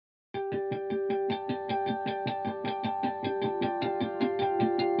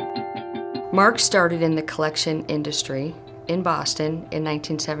Mark started in the collection industry in Boston in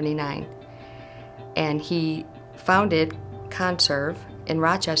 1979, and he founded ConServe in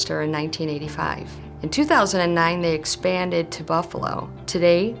Rochester in 1985. In 2009, they expanded to Buffalo.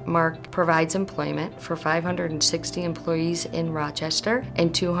 Today, Mark provides employment for 560 employees in Rochester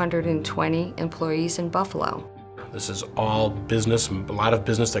and 220 employees in Buffalo. This is all business, a lot of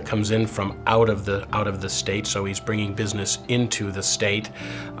business that comes in from out of the state, so he's bringing business into the state.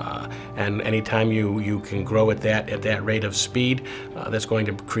 And anytime you can grow at that rate of speed, that's going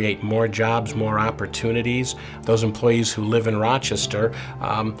to create more jobs, more opportunities. Those employees who live in Rochester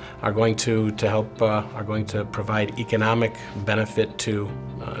are going to provide economic benefit to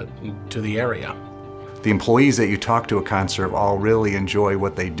the area. The employees that you talk to at ConServe all really enjoy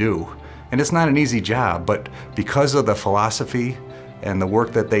what they do. And it's not an easy job, but because of the philosophy and the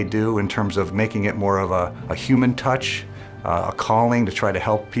work that they do in terms of making it more of a human touch, a calling to try to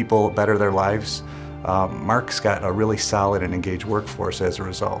help people better their lives, Mark's got a really solid and engaged workforce as a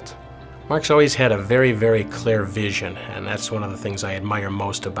result. Mark's always had a very, very clear vision, and that's one of the things I admire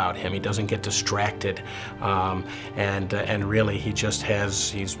most about him. He doesn't get distracted, and really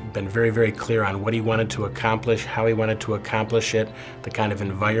he's been very, very clear on what he wanted to accomplish, how he wanted to accomplish it, the kind of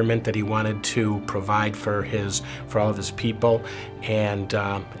environment that he wanted to provide for all of his people, and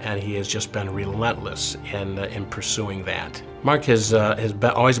he has just been relentless in pursuing that. Mark has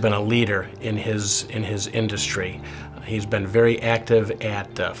always been a leader in his industry. He's been very active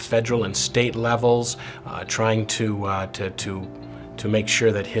at federal and state levels, trying to make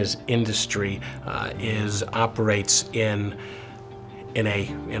sure that his industry operates in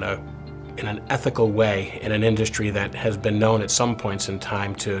an ethical way, in an industry that has been known at some points in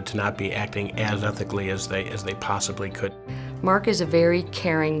time to not be acting as ethically as they possibly could. Mark is a very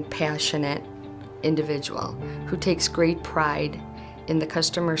caring, passionate individual who takes great pride in the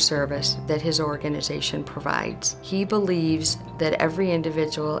customer service that his organization provides. He believes that every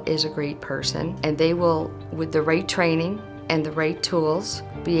individual is a great person, and they will, with the right training and the right tools,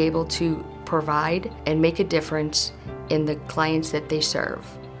 be able to provide and make a difference in the clients that they serve.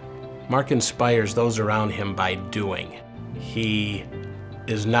 Mark inspires those around him by doing. He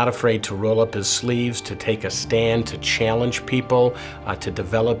is not afraid to roll up his sleeves, to take a stand, to challenge people, to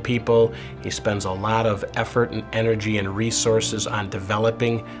develop people. He spends a lot of effort and energy and resources on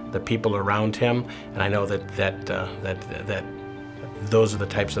developing the people around him, and I know that those are the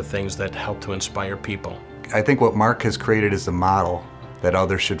types of things that help to inspire people. I think what Mark has created is a model that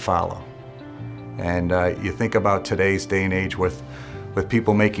others should follow. And you think about today's day and age with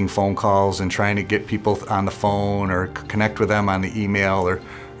people making phone calls and trying to get people on the phone or connect with them on the email, or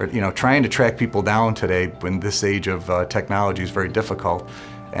trying to track people down today when this age of technology is very difficult.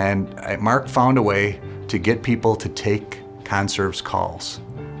 And Mark found a way to get people to take ConServe's calls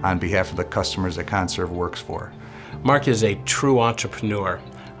on behalf of the customers that ConServe works for. Mark is a true entrepreneur.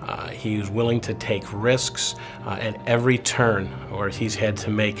 He's willing to take risks at every turn, or he's had to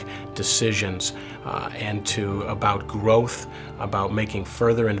make decisions about growth, about making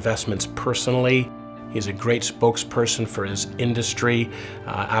further investments personally. He's a great spokesperson for his industry,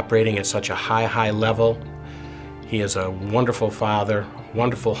 operating at such a high level. He is a wonderful father,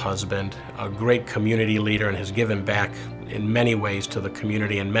 wonderful husband, a great community leader, and has given back in many ways to the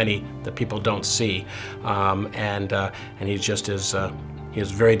community, and many that people don't see. And he just is. He is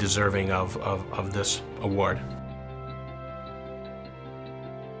very deserving of this award.